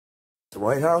The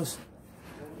White House?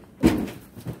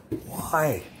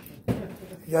 Why?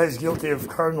 The guy's guilty of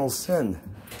cardinal sin.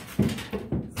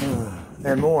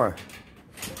 And more.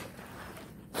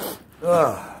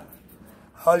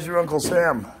 How's your Uncle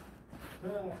Sam?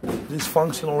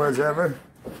 Dysfunctional as ever?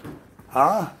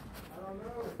 Huh? I don't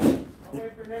know. I'll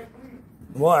wait for next week.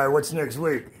 Why? What's next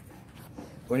week?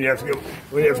 When you have to go...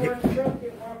 When you have to Trump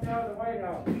get walked out of the White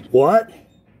House. What?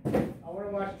 I want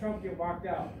to watch Trump get walked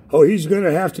out. Oh, he's going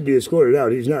to have to be escorted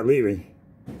out. He's not leaving.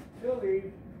 He'll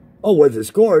leave. Oh, with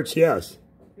escorts, yes.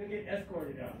 He'll get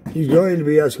escorted out. He's going to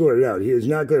be escorted out. He is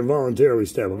not going to voluntarily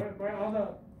step up.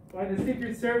 By the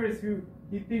Secret Service, who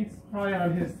he thinks probably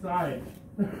on his side.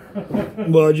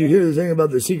 Well, did you hear the thing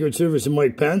about the Secret Service and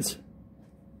Mike Pence?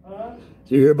 Huh?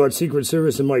 Did you hear about Secret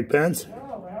Service and Mike Pence? No,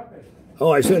 what happened?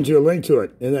 Oh, I sent you a link to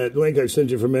it. And that link I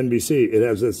sent you from NBC, it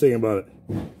has this thing about it.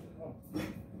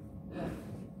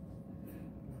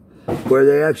 Where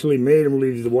they actually made him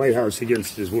leave the White House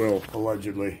against his will,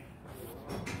 allegedly.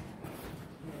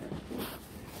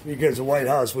 Because the White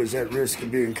House was at risk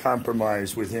of being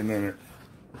compromised with him in it.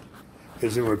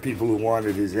 Because there were people who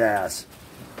wanted his ass.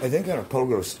 I think on a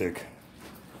pogo stick.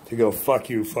 To go, fuck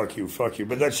you, fuck you, fuck you.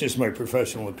 But that's just my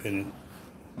professional opinion.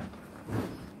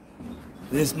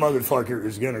 This motherfucker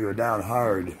is going to go down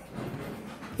hard.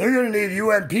 They're going to need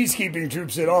UN peacekeeping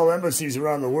troops at all embassies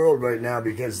around the world right now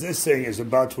because this thing is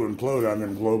about to implode on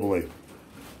them globally.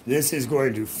 This is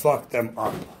going to fuck them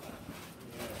up.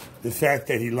 The fact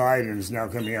that he lied and is now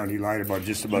coming out, he lied about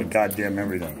just about goddamn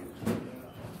everything.